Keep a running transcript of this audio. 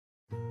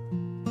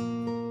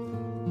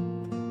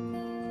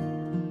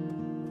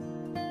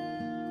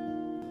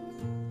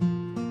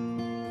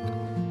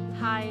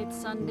Hi, it's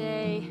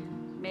Sunday,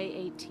 May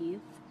 18th.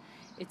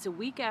 It's a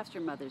week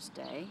after Mother's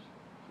Day,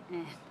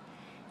 and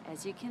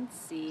as you can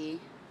see,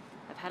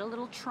 I've had a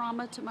little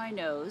trauma to my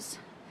nose.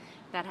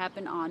 That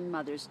happened on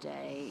Mother's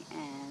Day,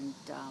 and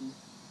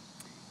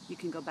you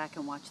can go back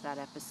and watch that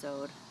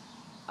episode.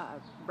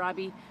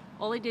 Robbie,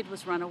 all he did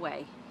was run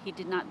away. He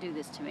did not do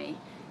this to me.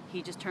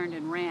 He just turned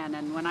and ran,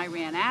 and when I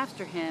ran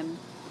after him,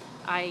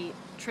 I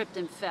tripped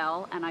and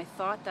fell, and I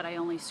thought that I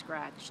only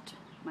scratched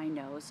my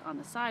nose on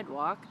the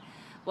sidewalk.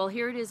 Well,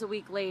 here it is a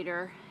week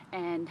later,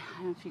 and I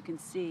don't know if you can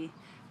see,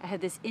 I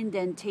had this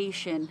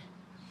indentation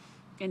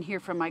in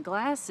here from my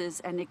glasses,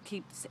 and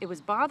it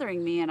was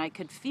bothering me, and I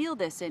could feel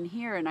this in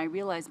here, and I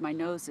realized my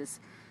nose is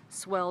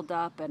swelled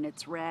up and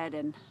it's red,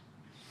 and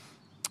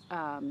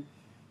I'm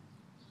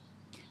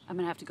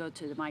gonna have to go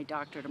to my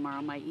doctor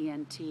tomorrow, my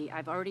ENT.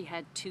 I've already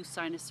had 2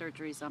 sinus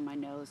surgeries on my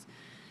nose,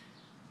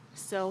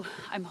 so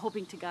I'm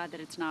hoping to God that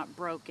it's not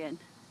broken.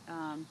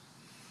 I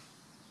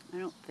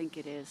don't think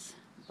it is,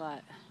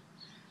 but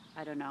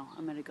I don't know.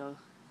 I'm gonna go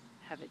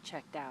have it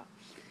checked out.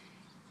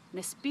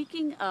 Now,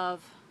 speaking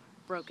of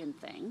broken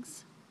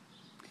things,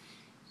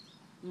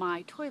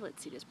 my toilet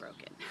seat is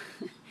broken.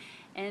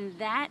 And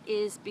that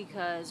is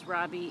because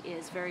Robbie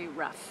is very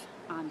rough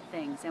on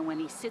things, and when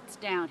he sits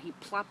down, he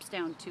plops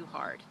down too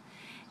hard.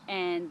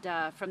 And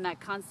from that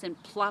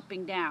constant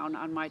plopping down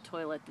on my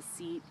toilet, the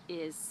seat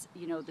is,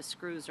 the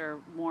screws are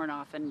worn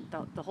off, and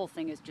the whole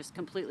thing is just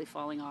completely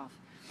falling off.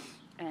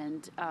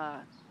 And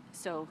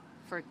so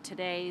for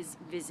today's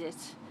visit,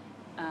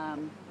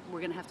 we're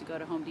gonna have to go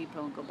to Home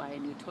Depot and go buy a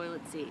new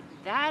toilet seat.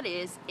 That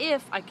is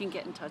if I can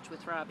get in touch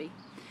with Robbie,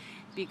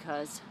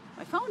 because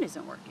my phone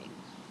isn't working.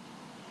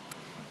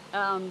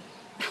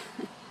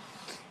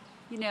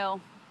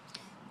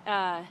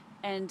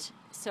 And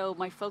so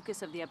my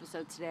focus of the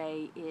episode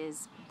today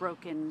is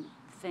broken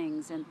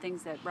things and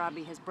things that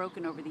Robbie has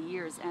broken over the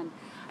years. And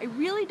I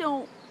really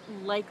don't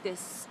like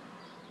this.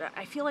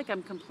 I feel like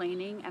I'm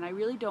complaining, and I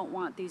really don't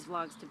want these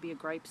vlogs to be a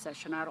gripe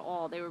session at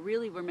all. They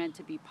were meant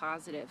to be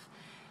positive.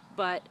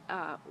 But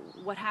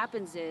what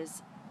happens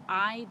is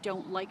I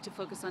don't like to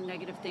focus on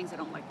negative things. I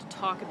don't like to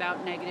talk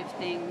about negative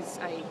things.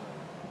 I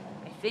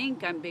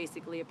think I'm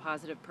basically a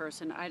positive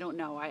person. I don't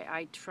know.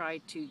 I try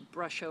to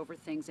brush over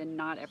things and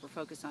not ever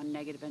focus on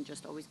negative, and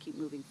just always keep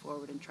moving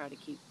forward and try to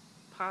keep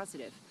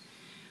positive.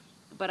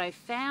 But I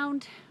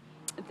found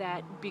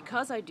that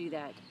because I do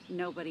that,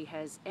 nobody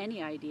has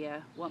any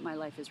idea what my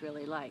life is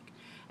really like.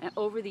 And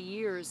over the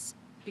years,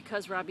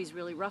 because Robbie's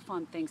really rough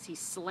on things, he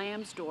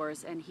slams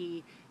doors, and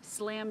he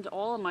slammed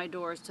all of my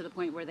doors to the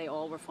point where they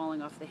all were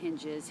falling off the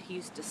hinges. He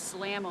used to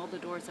slam all the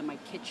doors in my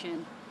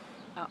kitchen,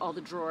 all the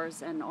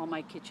drawers and all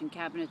my kitchen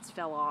cabinets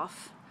fell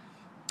off.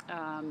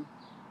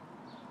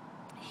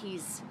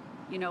 He's,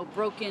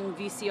 broken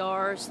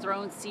VCRs,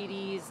 thrown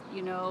CDs,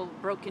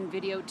 broken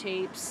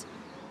videotapes.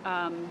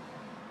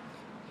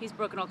 He's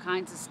broken all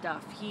kinds of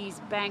stuff. He's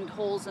banged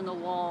holes in the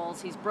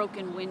walls. He's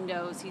broken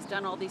windows. He's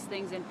done all these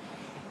things. And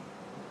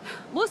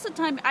most of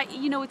the time,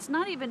 it's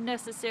not even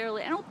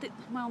necessarily,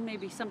 well,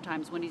 maybe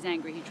sometimes when he's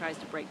angry, he tries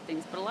to break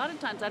things. But a lot of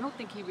times, I don't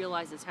think he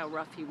realizes how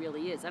rough he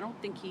really is. I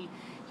don't think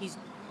he's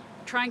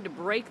trying to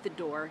break the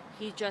door.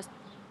 He just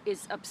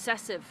is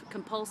obsessive,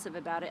 compulsive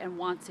about it and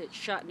wants it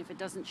shut. And if it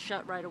doesn't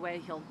shut right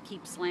away, he'll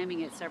keep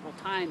slamming it several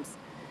times.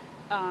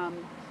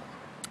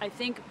 I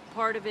think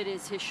part of it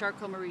is his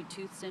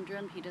Charcot-Marie-Tooth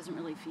syndrome. He doesn't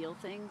really feel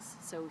things,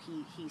 so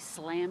he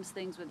slams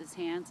things with his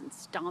hands and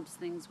stomps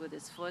things with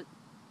his foot.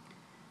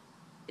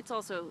 It's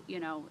also,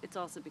 it's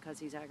also because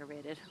he's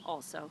aggravated.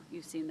 Also,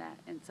 you've seen that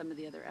in some of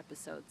the other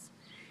episodes.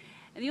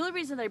 And the only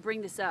reason that I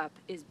bring this up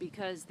is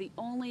because the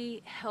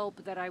only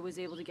help that I was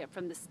able to get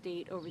from the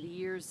state over the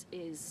years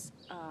is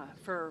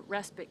for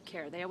respite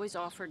care. They always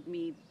offered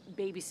me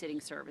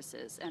babysitting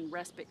services and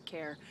respite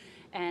care,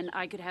 and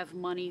I could have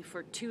money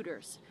for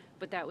tutors,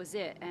 but that was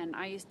it. And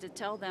I used to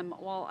tell them,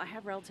 well, I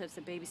have relatives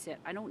that babysit.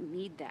 I don't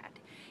need that.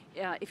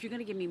 If you're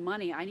going to give me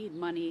money, I need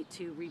money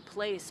to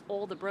replace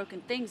all the broken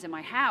things in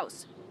my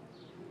house.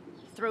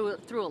 Threw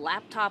a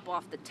laptop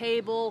off the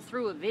table,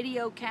 threw a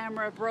video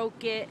camera,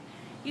 broke it.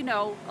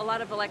 A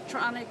lot of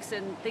electronics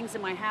and things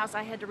in my house.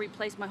 I had to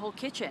replace my whole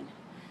kitchen.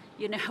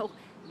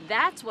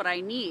 That's what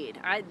I need.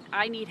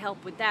 I need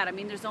help with that. I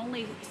mean, there's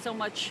only so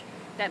much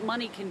that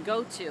money can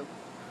go to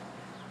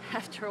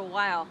after a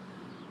while.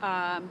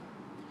 And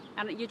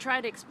you try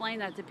to explain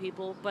that to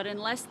people, but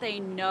unless they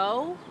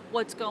know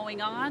what's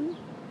going on,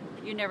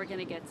 you're never going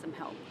to get some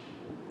help.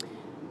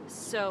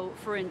 So,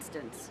 for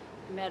instance,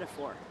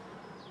 metaphor.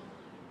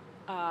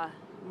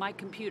 My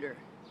computer.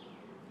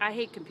 I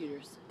hate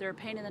computers. They're a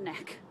pain in the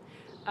neck.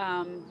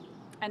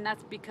 And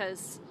that's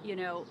because,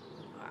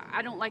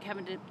 I don't like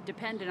having to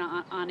depend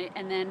on it.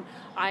 And then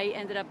I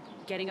ended up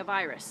getting a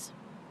virus.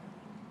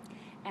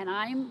 And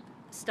I'm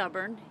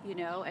stubborn,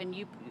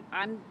 and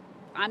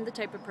I'm the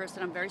type of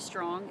person, I'm very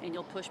strong, and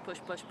you'll push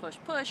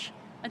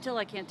until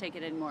I can't take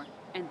it anymore.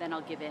 And then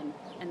I'll give in,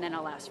 and then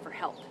I'll ask for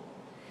help.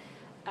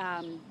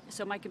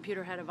 So my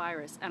computer had a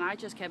virus, and I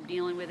just kept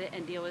dealing with it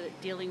and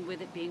dealing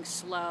with it being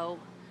slow,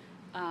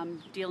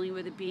 dealing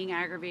with it being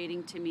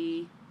aggravating to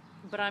me.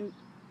 But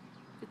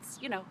it's,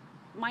 you know,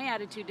 my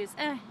attitude is,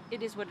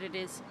 it is what it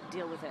is,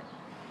 deal with it.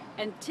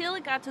 Until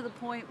it got to the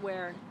point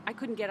where I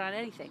couldn't get on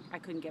anything. I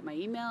couldn't get my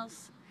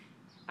emails.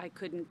 I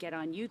couldn't get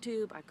on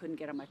YouTube. I couldn't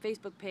get on my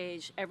Facebook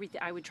page.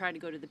 Everything. I would try to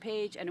go to the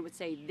page and it would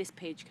say, this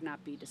page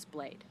cannot be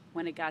displayed.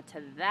 When it got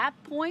to that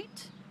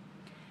point,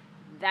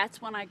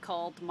 that's when I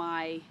called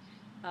my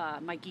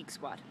Geek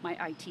Squad, my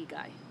IT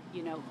guy,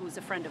 you know, who's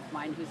a friend of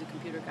mine, who's a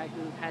computer guy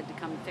who had to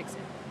come and fix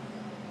it.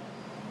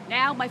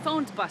 Now my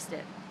phone's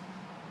busted.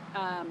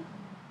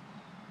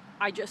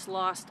 I just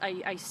lost,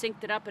 I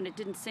synced it up and it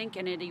didn't sync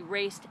and it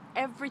erased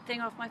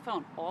everything off my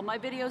phone. All my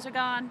videos are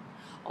gone,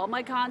 all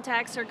my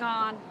contacts are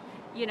gone,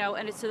 you know,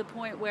 and it's to the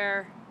point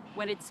where,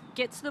 when it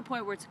gets to the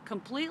point where it's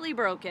completely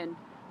broken,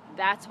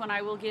 that's when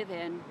I will give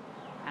in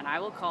and I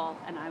will call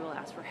and I will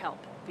ask for help,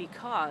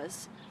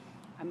 because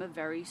I'm a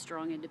very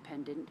strong,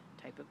 independent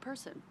type of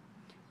person.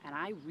 And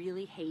I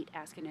really hate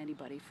asking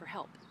anybody for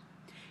help.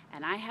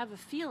 And I have a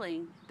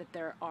feeling that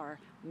there are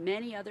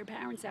many other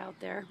parents out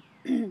there,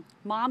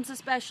 moms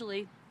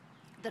especially,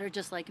 that are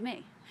just like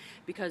me.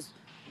 Because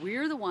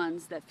we're the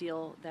ones that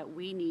feel that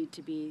we need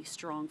to be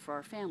strong for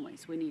our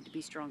families. We need to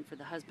be strong for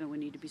the husband. We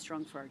need to be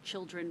strong for our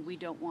children. We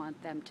don't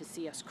want them to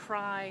see us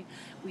cry.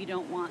 We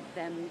don't want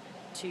them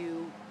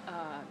to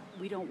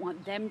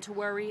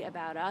worry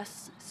about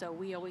us. So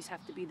we always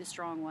have to be the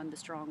strong one, the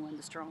strong one,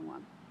 the strong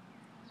one.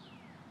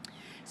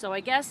 So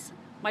I guess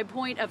my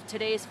point of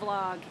today's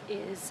vlog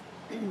is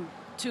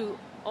to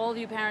all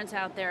you parents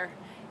out there,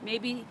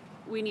 maybe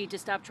we need to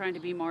stop trying to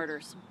be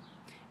martyrs,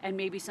 and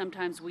maybe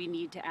sometimes we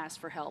need to ask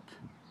for help.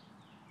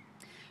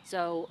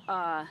 So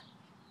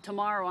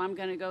tomorrow I'm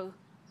going to go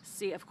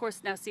see, of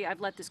course, now see,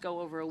 I've let this go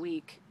over a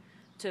week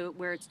to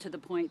where it's to the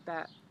point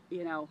that,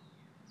 you know,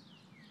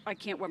 I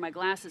can't wear my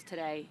glasses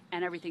today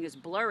and everything is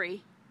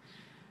blurry,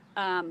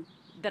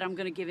 that I'm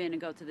going to give in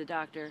and go to the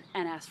doctor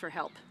and ask for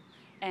help.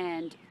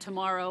 And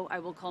tomorrow I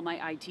will call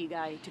my IT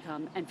guy to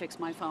come and fix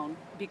my phone,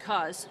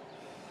 because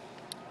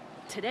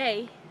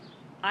today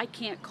I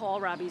can't call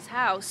Robbie's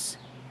house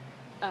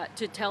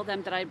to tell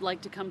them that I'd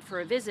like to come for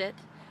a visit,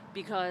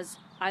 because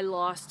I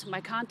lost my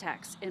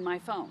contacts in my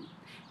phone.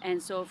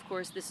 And so of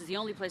course this is the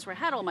only place where I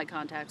had all my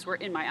contacts were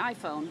in my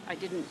iPhone. I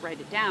didn't write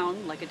it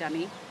down like a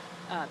dummy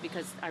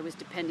because I was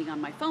depending on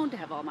my phone to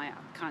have all my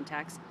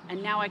contacts,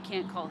 and now I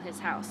can't call his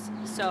house.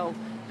 So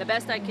the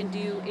best I can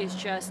do is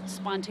just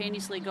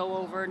spontaneously go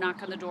over,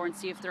 knock on the door and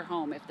see if they're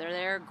home. If they're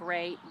there,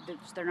 great.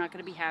 They're not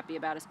going to be happy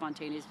about a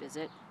spontaneous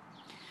visit.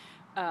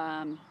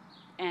 And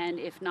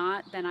if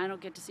not, then I don't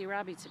get to see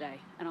Robbie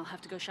today, and I'll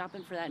have to go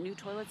shopping for that new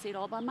toilet seat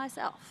all by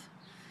myself.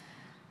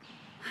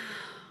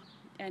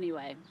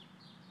 Anyway,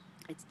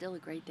 it's still a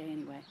great day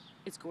anyway.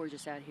 It's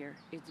gorgeous out here.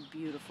 It's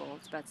beautiful.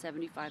 It's about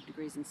 75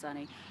 degrees and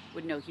sunny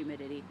with no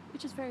humidity,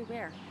 which is very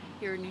rare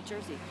here in New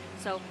Jersey.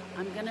 So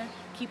I'm gonna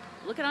keep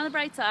looking on the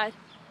bright side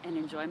and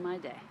enjoy my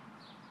day.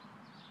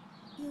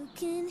 You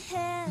can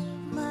have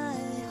my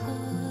heart,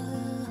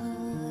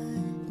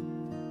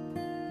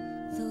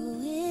 though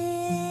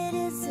it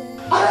isn't.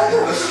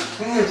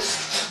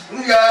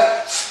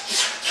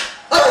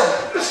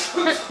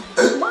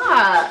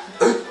 What?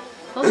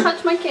 Don't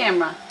touch my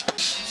camera.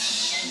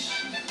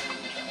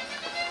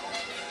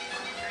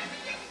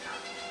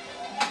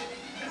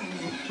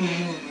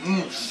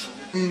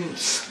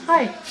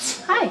 Hi.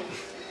 Hi.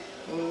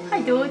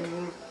 Hi, dude.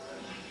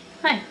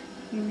 Hi.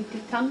 You lick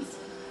your thumbs?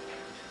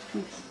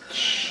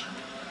 Shh.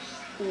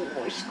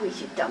 Oh,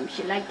 squeeze your thumbs.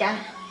 You like that?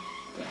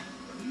 Yeah.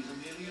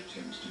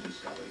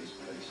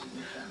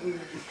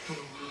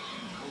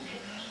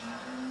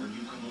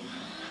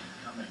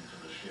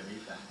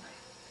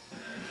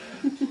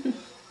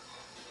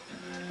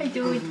 Hi,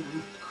 dude.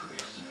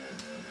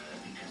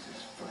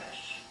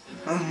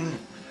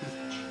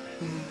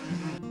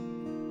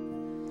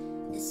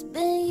 It's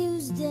been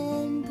used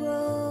and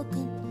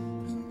broken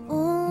and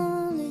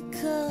only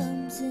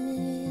comes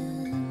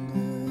in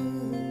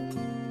blue.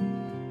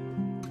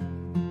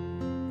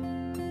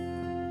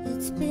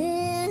 It's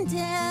been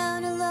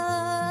down a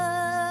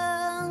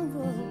long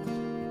road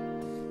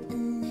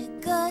and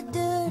it got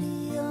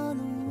dirty on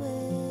the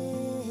way.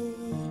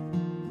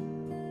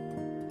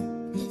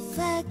 If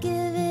I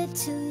give it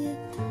to you,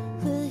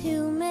 will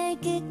you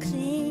make it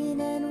clean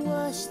and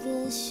wash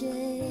the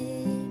shame?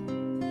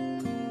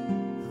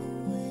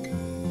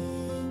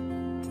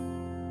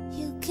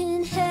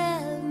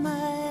 Have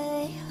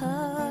my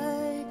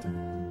heart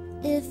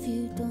if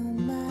you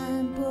don't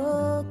mind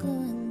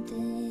broken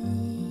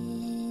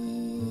things.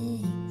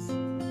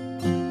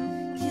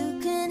 You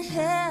can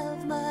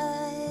have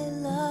my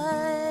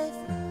life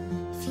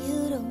if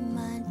you don't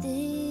mind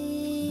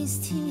these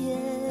tears.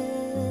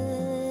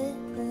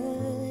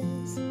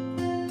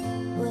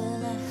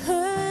 Well, I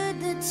heard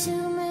that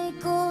you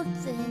make old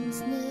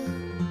things new,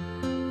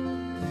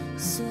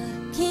 so I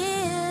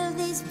give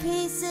these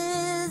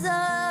pieces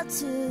all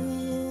to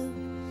you.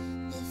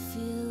 If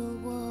you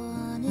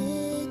want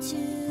it,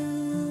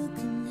 you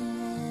can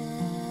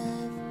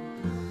have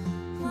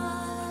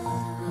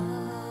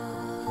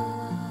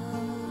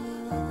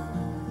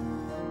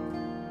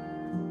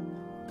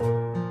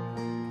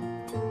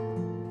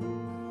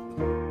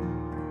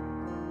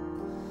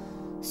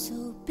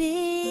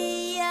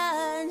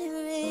beyond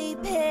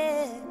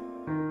repair.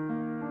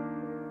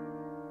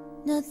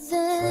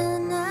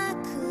 Nothing I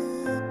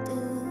could do.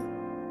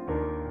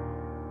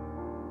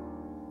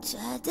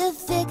 Tried to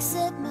fix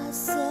it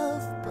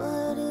myself,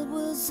 but it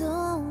was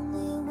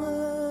only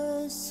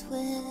worse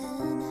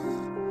when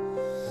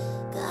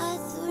I got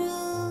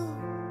through.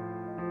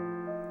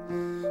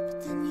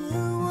 But then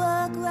you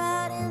walk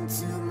right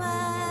into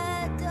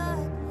my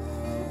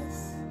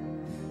darkness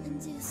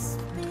and you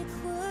speak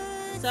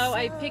words. So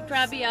I picked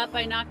Robbie up,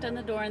 I knocked on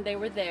the door and they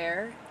were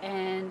there,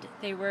 and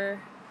they were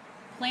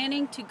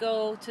planning to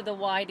go to the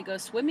Y to go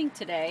swimming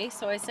today.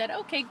 So I said,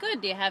 okay,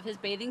 good, do you have his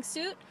bathing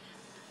suit?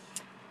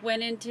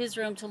 Went into his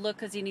room to look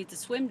because he needs a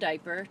swim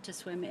diaper to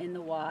swim in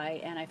the Y,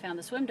 and I found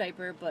the swim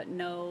diaper but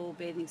no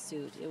bathing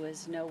suit. It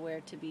was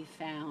nowhere to be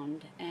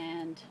found,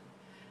 and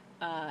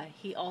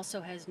he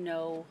also has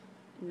no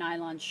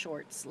nylon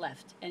shorts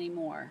left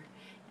anymore,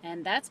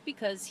 and that's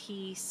because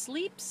he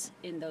sleeps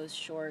in those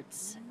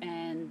shorts,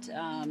 and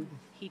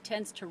he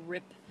tends to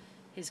rip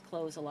his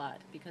clothes a lot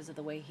because of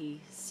the way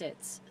he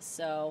sits.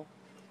 So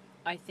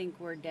I think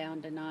we're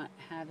down to not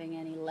having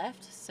any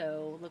left,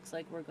 so looks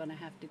like we're gonna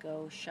have to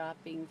go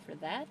shopping for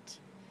that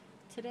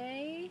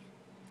today.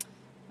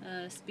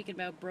 Speaking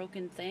about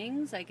broken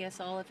things, I guess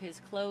all of his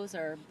clothes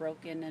are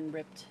broken and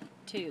ripped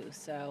too,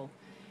 so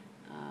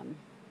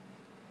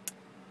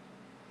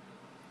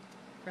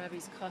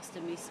Robbie's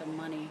costing me some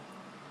money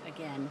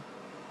again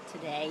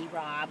today,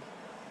 Rob.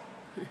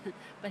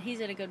 But he's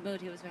in a good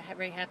mood. He was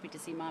very happy to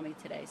see Mommy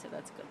today, so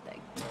that's a good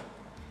thing.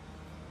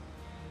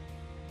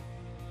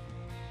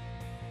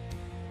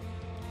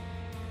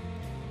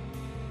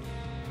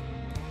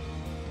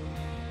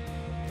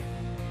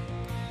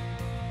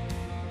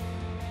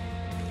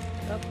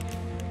 Oh.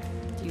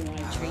 Do you want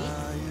a treat?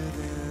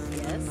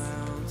 Yes.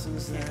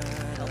 Here,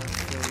 help.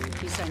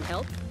 You send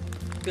help?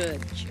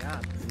 Good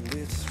job.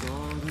 That's how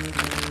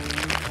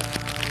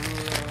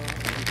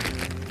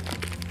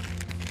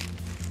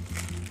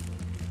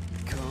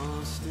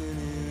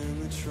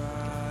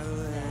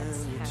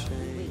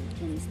we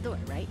in the store,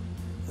 right?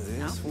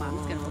 No,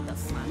 Mom's gonna hold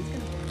this. Mom's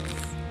gonna hold this.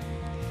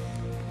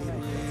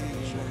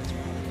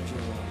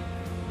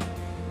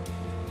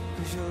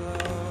 Your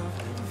love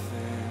never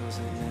fails,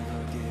 it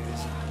never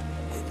gives,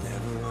 it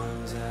never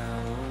runs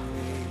out on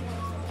me.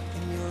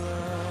 And your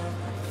love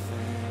never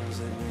fails,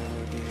 it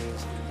never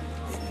gives,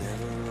 it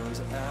never runs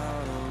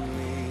out on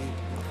me.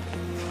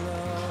 And your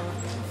love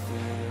never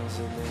fails,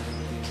 it never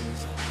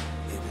gives,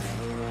 it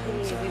never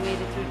runs out on me. We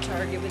made it through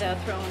Target without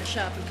throwing a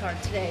shopping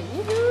cart today.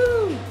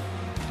 Woohoo!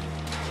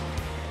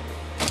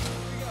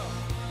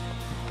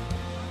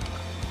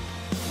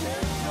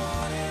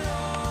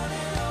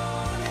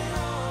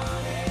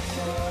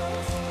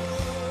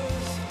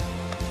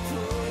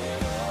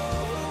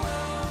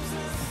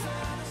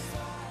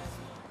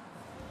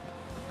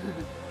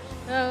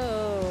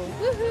 Oh,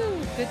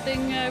 woohoo! Good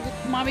thing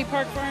Mommy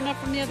parked far enough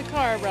from the other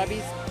car.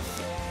 Robbie's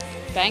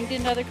banged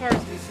into other cars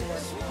before.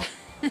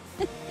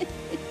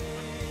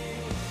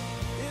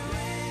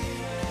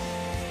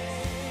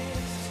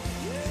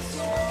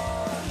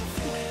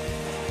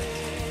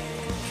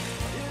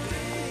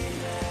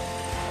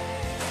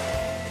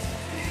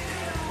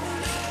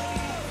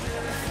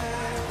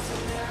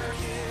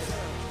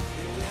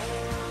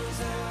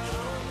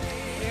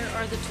 Where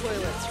are the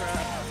toilets,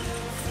 Rob?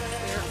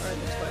 Where are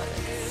the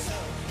toilets?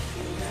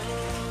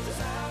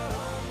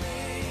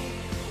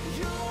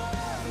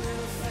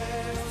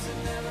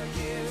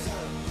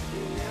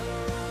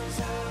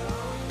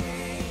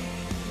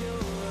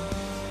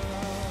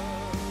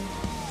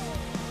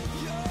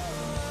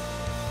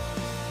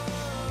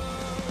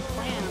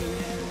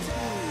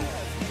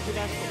 Maybe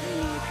that's what we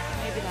need.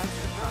 Maybe that's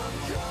the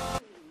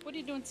problem. What are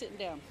you doing sitting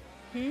down?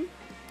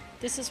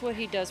 This is what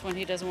he does when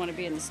he doesn't want to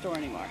be in the store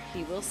anymore.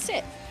 He will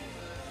sit.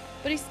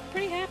 But he's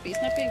pretty happy.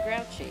 He's not being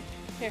grouchy.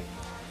 Here.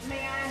 May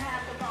I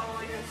have the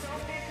following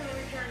associates and the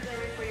return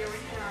service for your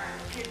return?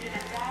 Kitchen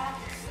and bath.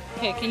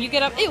 Okay, can you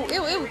get up? Ew,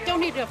 ew, ew.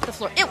 Don't eat it off the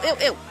floor. Ew, ew,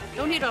 ew.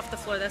 Don't eat it off the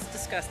floor. That's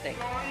disgusting.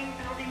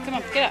 Come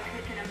on, get up.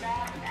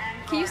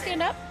 Can you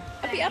stand up?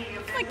 Uppy up.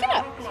 Come on, get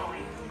up.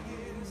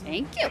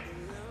 Thank you.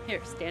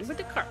 Here, stand with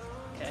the cart.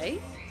 Okay?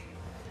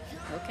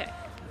 Okay.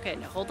 Okay,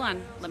 now hold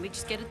on. Let me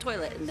just get a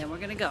toilet and then we're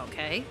gonna go,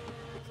 okay?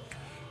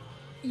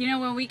 You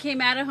know, when we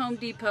came out of Home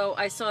Depot,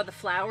 I saw the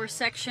flower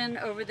section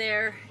over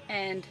there,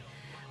 and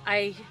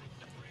I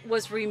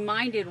was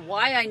reminded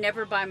why I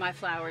never buy my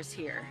flowers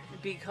here.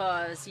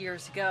 Because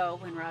years ago,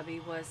 when Robbie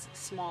was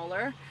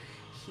smaller,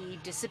 he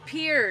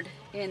disappeared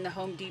in the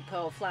Home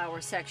Depot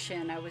flower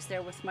section. I was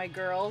there with my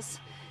girls,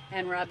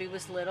 and Robbie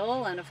was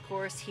little, and of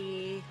course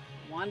he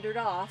wandered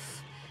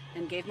off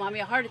and gave Mommy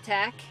a heart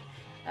attack,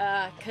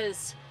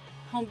 because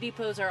Home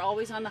Depots are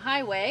always on the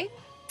highway,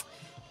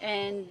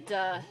 and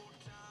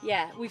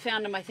yeah, we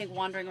found him, I think,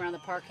 wandering around the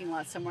parking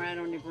lot somewhere. I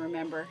don't even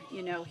remember.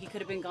 You know, he could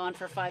have been gone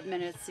for 5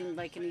 minutes, seemed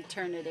like an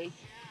eternity.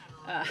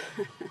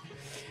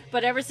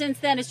 But ever since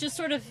then, it's just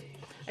sort of,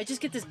 I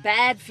just get this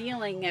bad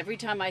feeling every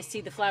time I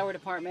see the flower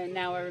department.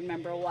 Now I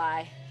remember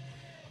why.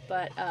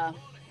 But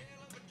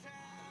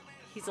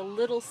He's a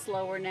little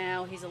slower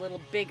now. He's a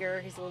little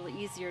bigger. He's a little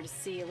easier to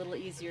see, a little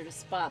easier to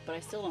spot, but I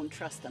still don't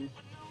trust him.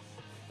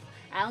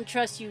 I don't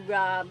trust you,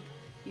 Rob.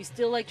 You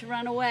still like to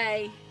run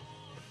away.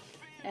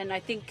 And I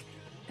think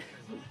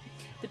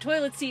the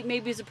toilet seat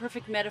maybe is a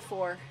perfect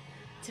metaphor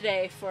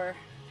today for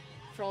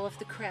all of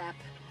the crap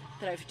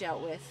that I've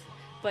dealt with.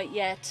 But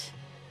yet,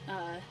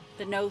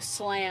 the no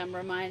slam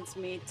reminds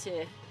me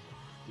to,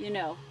 you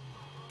know,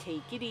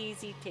 take it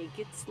easy, take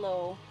it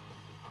slow.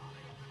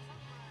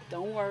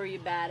 Don't worry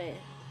about it.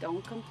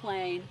 Don't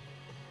complain.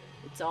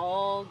 It's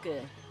all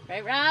good.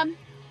 Right, Rob?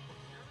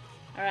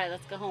 All right,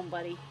 let's go home,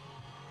 buddy.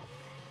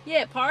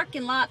 Yeah,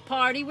 parking lot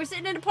party. We're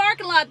sitting in a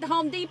parking lot at the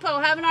Home Depot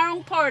having our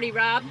own party,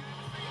 Rob.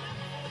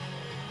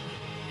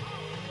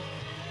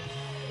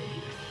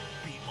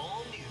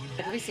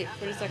 Let me see.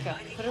 Where does that go?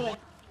 Put it away.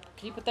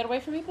 Can you put that away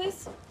for me,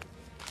 please?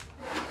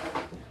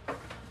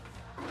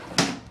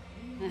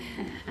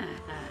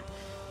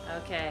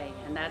 Okay,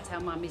 and that's how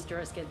Mommy's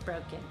drawers get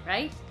broken,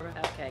 right?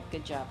 Okay,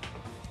 good job.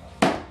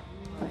 Oh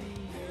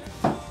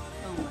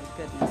my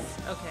goodness.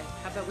 Okay,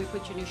 how about we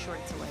put your new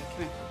shorts away?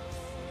 Come here.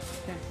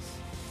 Here.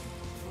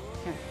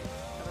 Here.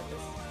 How about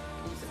this?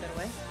 Can you put that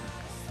away?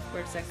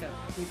 Where does that go?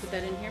 Can you put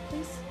that in here,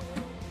 please?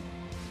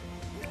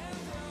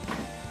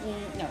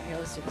 No, here,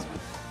 let's do this one.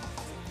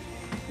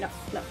 No,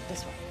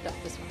 this one. No,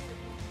 this one.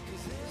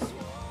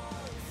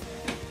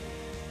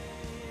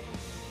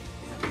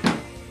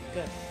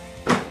 Good.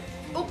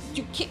 Oh,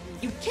 you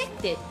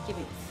kicked it. Give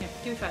me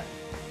 5. All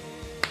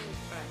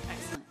right,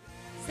 excellent.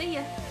 See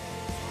ya.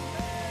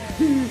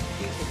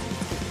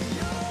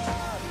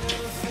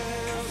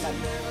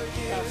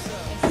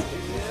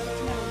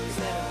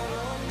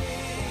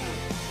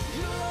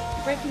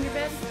 Breaking your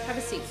bed? Have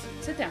a seat.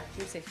 Sit down. Let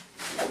me see.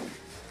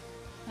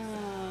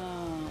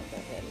 Oh,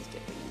 that bed is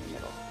dipping in the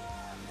middle.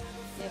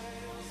 Yep.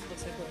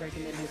 Looks like we're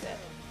breaking the new bed.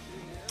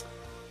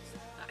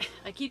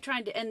 I keep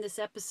trying to end this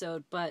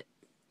episode, but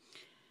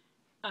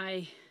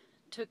I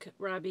took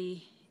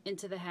Robbie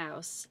into the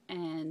house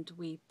and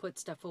we put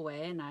stuff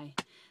away, and I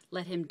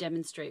let him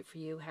demonstrate for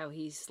you how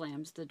he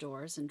slams the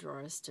doors and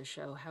drawers to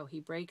show how he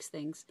breaks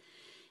things.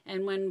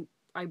 And when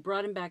I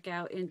brought him back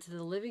out into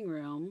the living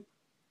room,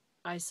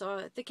 I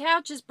saw the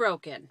couch is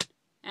broken.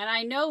 And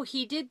I know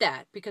he did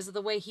that because of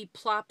the way he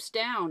plops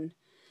down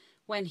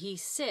when he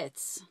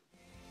sits.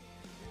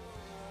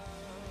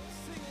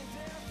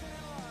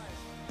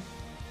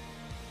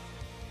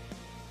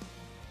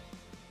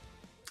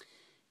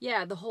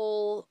 Yeah, the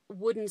whole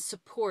wooden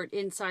support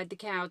inside the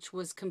couch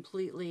was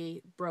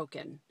completely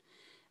broken.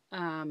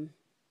 And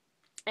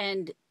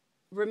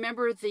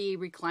remember the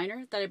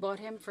recliner that I bought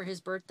him for his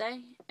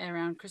birthday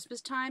around Christmas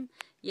time?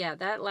 Yeah,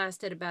 that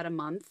lasted about a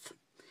month.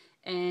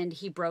 And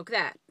he broke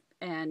that.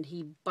 And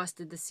he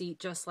busted the seat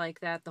just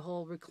like that. The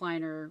whole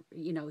recliner,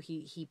 you know,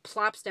 he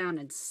plops down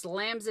and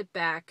slams it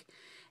back.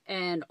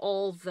 And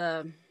all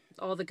the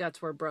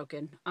guts were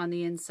broken on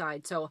the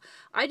inside. So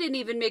I didn't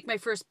even make my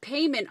first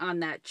payment on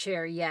that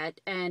chair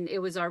yet, and it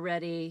was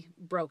already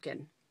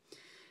broken.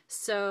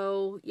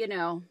 So, you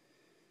know,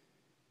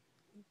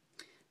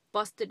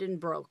 busted and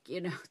broke,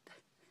 you know.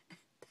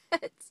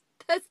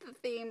 That's the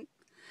theme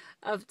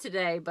of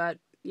today, but,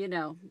 you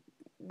know,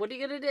 what are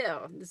you going to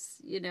do? This,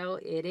 you know,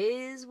 it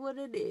is what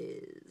it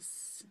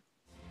is.